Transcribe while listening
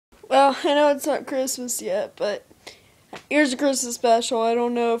Well, I know it's not Christmas yet, but here's a Christmas special. I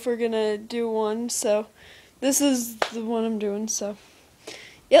don't know if we're gonna do one, so this is the one I'm doing, so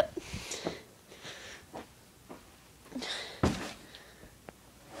yep.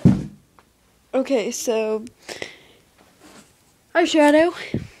 Okay, so hi Shadow.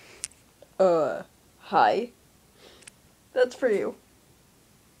 Hi. That's for you.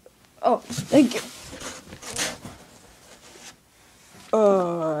 Oh, thank you.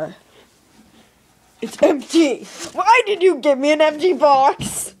 It's empty. Why did you give me an empty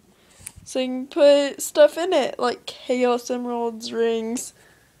box? So you can put stuff in it, like Chaos Emeralds, rings.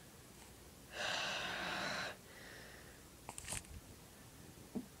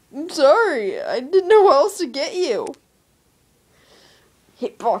 I'm sorry, I didn't know what else to get you.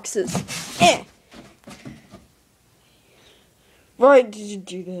 Hit boxes. Eh. Why did you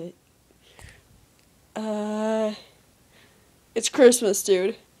do that? It's Christmas,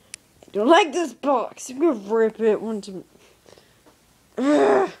 dude. I don't like this box. I'm gonna rip it once. You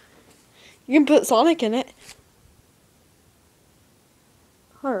can put Sonic in it.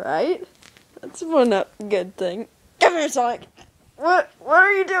 Alright. That's one good thing. Come here, Sonic. What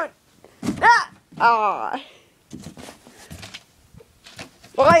are you doing? Ah!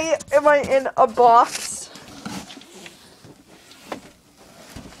 Why am I in a box?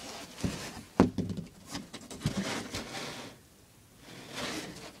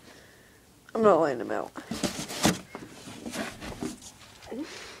 I'm not letting him out.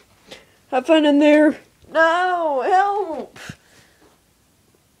 Have fun in there. No, help!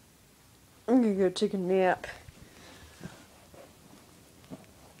 I'm gonna go take a nap.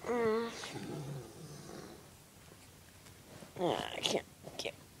 I can't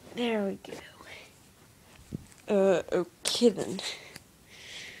get. There we go. Okay then.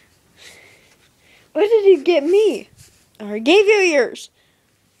 What did you get me? I gave you yours.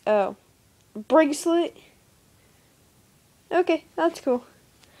 Oh. Bracelet? Okay, that's cool.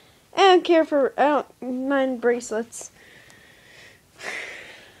 I don't mind bracelets.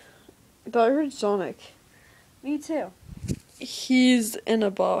 But I heard Sonic. Me too. He's in a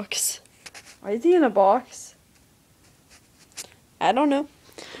box. Why is he in a box? I don't know.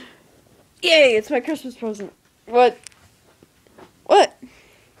 Yay, it's my Christmas present. What? What?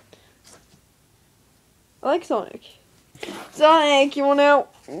 I like Sonic. Sonic, you want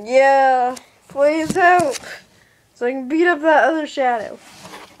out? Yeah, please help. So I can beat up that other Shadow.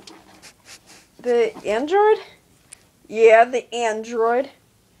 The android? Yeah, the android.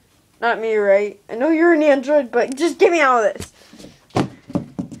 Not me, right? I know you're an android, but just get me out of this.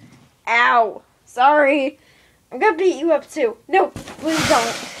 Ow. Sorry. I'm gonna beat you up too. No, please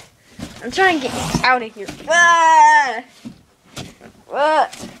don't. I'm trying to get you out of here. Ah!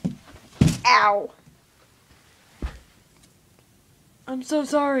 What? Ow. I'm so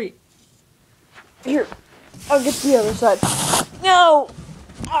sorry. Here, I'll get to the other side. No!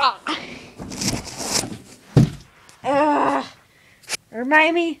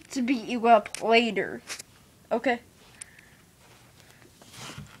 Remind me to beat you up later. Okay.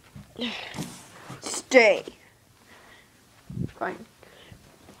 Stay. Fine.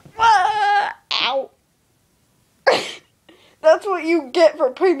 Ow! That's what you get for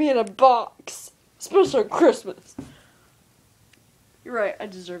putting me in a box. Especially on Christmas. You're right, I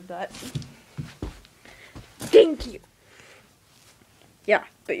deserve that. Thank you. Yeah,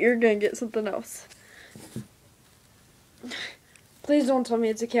 but you're gonna get something else. Please don't tell me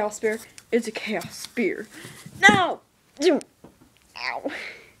it's a chaos spear. It's a chaos spear. No! Ow.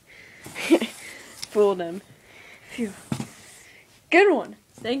 Fooled him. Phew. Good one.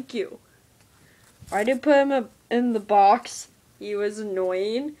 Thank you. I did put him in the box. He was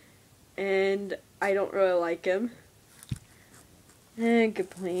annoying. And I don't really like him. Good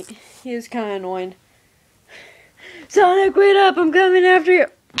point. He was kind of annoying. Sonic, wait up! I'm coming after you!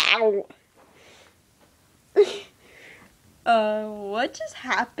 Ow! What just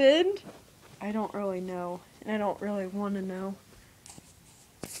happened? I don't really know. And I don't really want to know.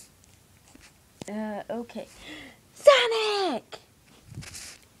 Okay. Sonic!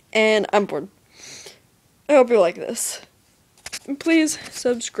 And I'm bored. I hope you like this. And please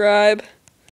subscribe.